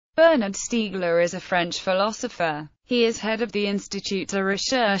Bernard Stiegler is a French philosopher. He is head of the Institut de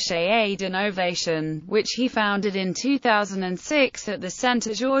recherche et d'innovation, which he founded in 2006 at the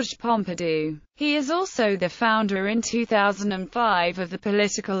Centre Georges-Pompidou. He is also the founder in 2005 of the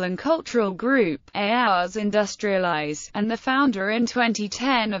political and cultural group, Arts Industriels, and the founder in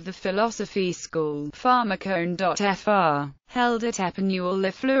 2010 of the philosophy school, philosopher.He, held at Épinal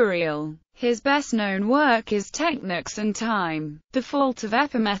Le Fleuriel. His best-known work is Techniques and Time, The Fault of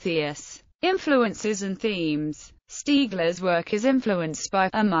Epimetheus, Influences and Themes. Stiegler's work is influenced by,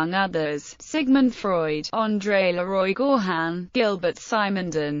 among others, Sigmund Freud, André Leroi-Gourhan, Gilbert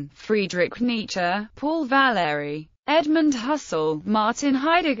Simondon, Friedrich Nietzsche, Paul Valéry, Edmund Husserl, Martin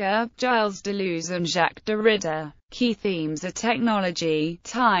Heidegger, Gilles Deleuze and Jacques Derrida. Key themes are technology,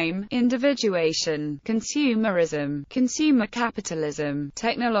 time, individuation, consumerism, consumer capitalism,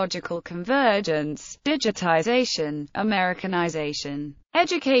 technological convergence, digitization, Americanization,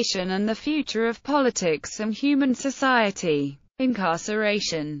 education and the future of politics and human society.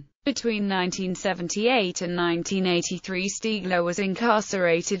 Incarceration. Between 1978 and 1983, Stiegler was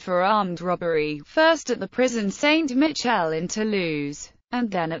incarcerated for armed robbery, first at the prison Saint-Michel in Toulouse, and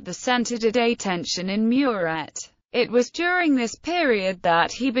then at the Centre de Détention in Muret. It was during this period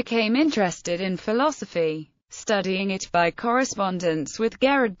that he became interested in philosophy, studying it by correspondence with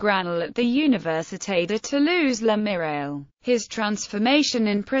Gerard Granel at the Université de Toulouse-Le Mireille. His transformation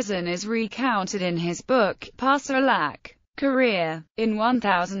in prison is recounted in his book, Par sur Lac. Career. In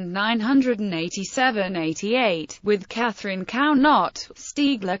 1987–88, with Catherine Cournot,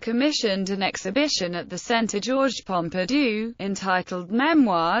 Stiegler commissioned an exhibition at the Centre Georges-Pompidou, entitled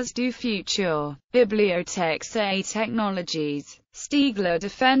Mémoires du futur, Bibliothèques et Technologies. Stiegler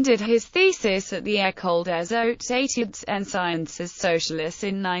defended his thesis at the École des Hautes Études en Sciences Sociales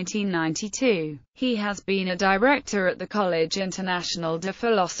in 1992. He has been a director at the Collège International de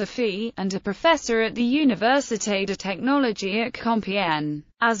Philosophie, and a professor at the Université de Technologie at Compiègne,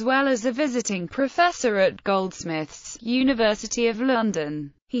 as well as a visiting professor at Goldsmiths, University of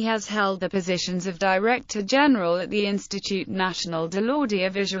London. He has held the positions of Director General at the Institut National de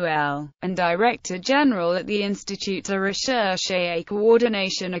l'Audiovisuel, and Director General at the Institut de recherche et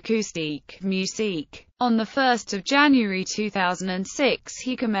coordination acoustique, musique. On 1 January 2006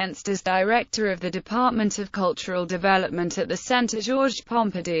 he commenced as Director of the Department of Cultural Development at the Centre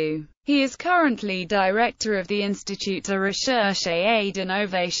Georges-Pompidou. He is currently Director of the Institut de recherche et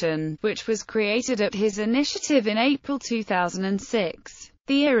d'innovation, which was created at his initiative in April 2006.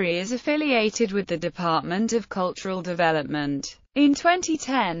 The area is affiliated with the Department of Cultural Development. In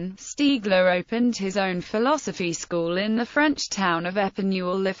 2010, Stiegler opened his own philosophy school in the French town of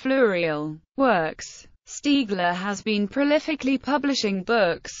Épinal Le Fleuriel. Works. Stiegler has been prolifically publishing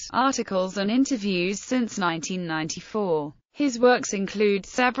books, articles and interviews since 1994. His works include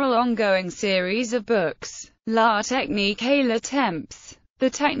several ongoing series of books. La technique et le temps. The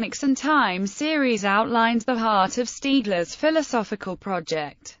Techniques and Time series outlines the heart of Stiegler's philosophical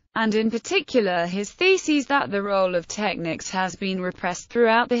project, and in particular his thesis that the role of techniques has been repressed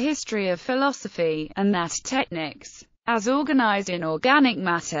throughout the history of philosophy, and that techniques, as organized in organic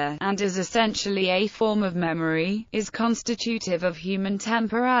matter, and as essentially a form of memory, is constitutive of human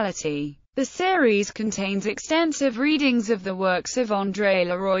temporality. The series contains extensive readings of the works of André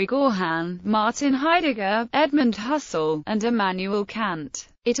Leroi-Gourhan, Martin Heidegger, Edmund Husserl, and Immanuel Kant.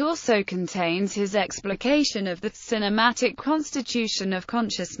 It also contains his explication of the cinematic constitution of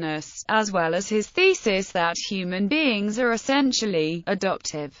consciousness, as well as his thesis that human beings are essentially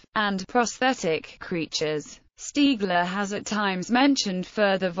adoptive and prosthetic creatures. Stiegler has at times mentioned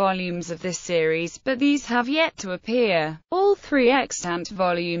further volumes of this series, but these have yet to appear. All three extant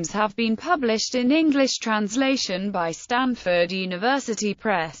volumes have been published in English translation by Stanford University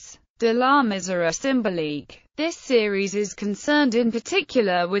Press. De la misère symbolique. This series is concerned in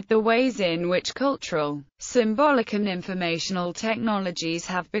particular with the ways in which cultural, symbolic and informational technologies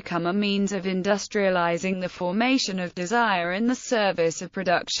have become a means of industrializing the formation of desire in the service of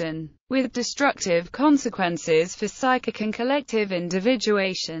production, with destructive consequences for psychic and collective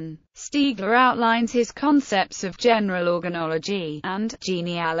individuation. Stiegler outlines his concepts of general organology and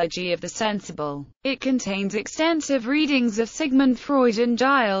genealogy of the sensible. It contains extensive readings of Sigmund Freud and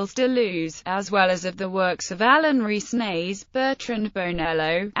Gilles Deleuze, as well as of the works of Alan Resnais, Bertrand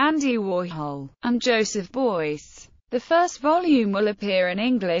Bonello, Andy Warhol, and Joseph Beuys. The first volume will appear in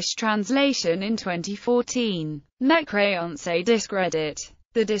English translation in 2014. Mécréance et discrédit.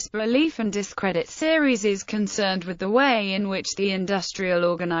 The Disbelief and Discredit series is concerned with the way in which the industrial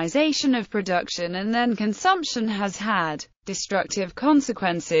organization of production and then consumption has had destructive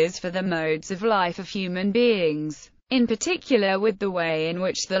consequences for the modes of life of human beings. in particular with the way in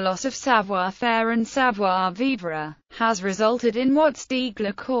which the loss of savoir-faire and savoir-vivre has resulted in what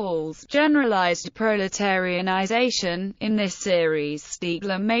Stiegler calls generalized proletarianization. In this series,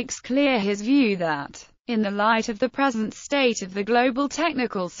 Stiegler makes clear his view that, in the light of the present state of the global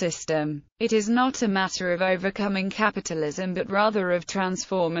technical system, it is not a matter of overcoming capitalism but rather of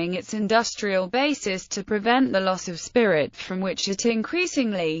transforming its industrial basis to prevent the loss of spirit from which it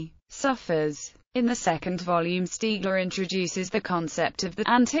increasingly suffers. In the second volume, Stiegler introduces the concept of the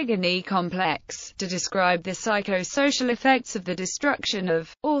Antigone complex to describe the psychosocial effects of the destruction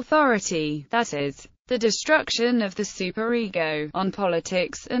of authority, that is, the destruction of the superego, on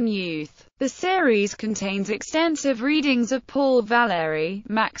politics and youth. The series contains extensive readings of Paul Valéry,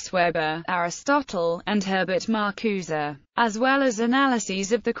 Max Weber, Aristotle, and Herbert Marcuse, as well as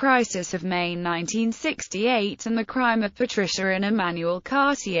analyses of the crisis of May 1968 and the crime of Patricia and Emmanuel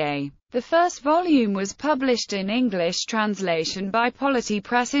Cartier. The first volume was published in English translation by Polity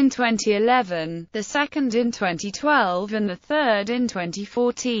Press in 2011, the second in 2012 and the third in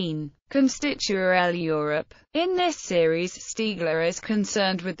 2014. Constituere Europe. In this series, Stiegler is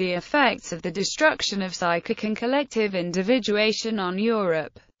concerned with the effects of the destruction of psychic and collective individuation on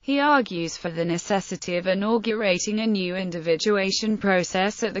Europe. He argues for the necessity of inaugurating a new individuation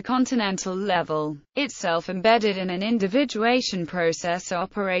process at the continental level, itself embedded in an individuation process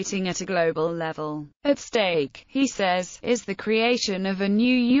operating at a global level. At stake, he says, is the creation of a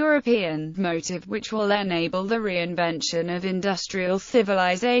new European motive which will enable the reinvention of industrial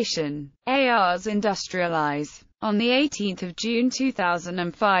civilization. Ars Industrialis. On 18 June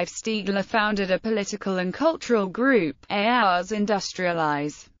 2005, Stiegler founded a political and cultural group, Ars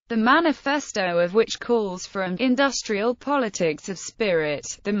Industrialis, the manifesto of which calls for an industrial politics of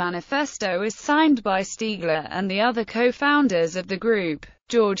spirit. The manifesto is signed by Stiegler and the other co-founders of the group,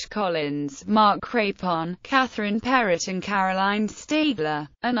 George Collins, Mark Crapon, Catherine Perrott and Caroline Stiegler.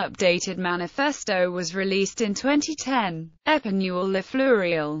 An updated manifesto was released in 2010. Epineuil Le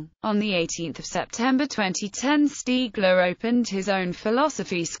Fleuriel. On 18 September 2010, Stiegler opened his own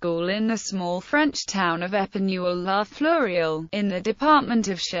philosophy school in the small French town of Epineuil La Fleuriel, in the department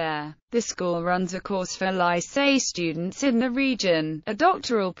of Cher. The school runs a course for lycée students in the region, a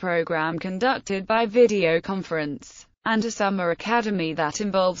doctoral program conducted by video conference, and a summer academy that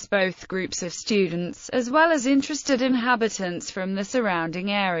involves both groups of students, as well as interested inhabitants from the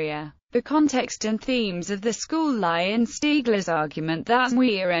surrounding area. The context and themes of the school lie in Stiegler's argument that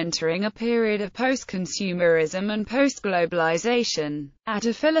we are entering a period of post-consumerism and post-globalization. At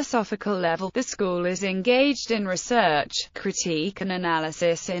a philosophical level, the school is engaged in research, critique and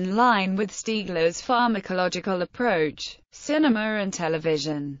analysis in line with Stiegler's pharmacological approach. Cinema and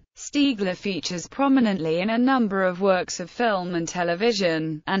television. Stiegler features prominently in a number of works of film and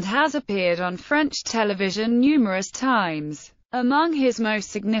television, and has appeared on French television numerous times. Among his most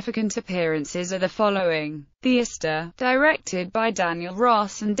significant appearances are the following: Theaster, directed by Daniel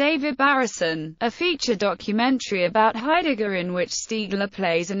Ross and David Dbarison, a feature documentary about Heidegger in which Stiegler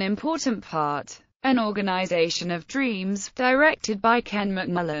plays an important part. An Organization of Dreams, directed by Ken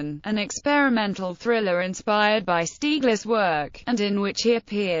McMullen, an experimental thriller inspired by Stiegler's work, and in which he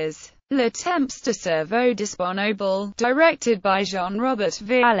appears. Le Temps de Cerveau Disponible, directed by Jean-Robert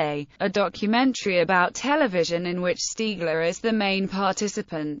Vallée, a documentary about television in which Stiegler is the main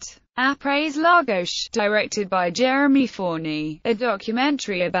participant. Après la gauche, directed by Jeremy Forney, a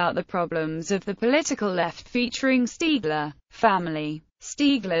documentary about the problems of the political left featuring Stiegler. Family.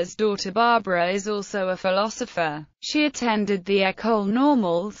 Stiegler's daughter Barbara is also a philosopher. She attended the École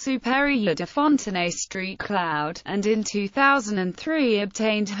Normale Supérieure de Fontenay-St Cloud, and in 2003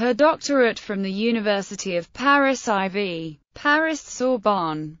 obtained her doctorate from the University of Paris IV,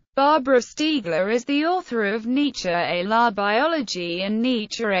 Paris-Sorbonne. Barbara Stiegler is the author of Nietzsche et la biologie and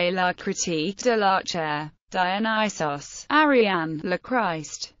Nietzsche et la critique de l'art, Dionysos, Ariane, Le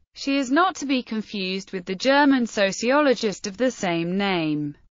Christ. She is not to be confused with the German sociologist of the same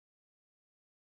name.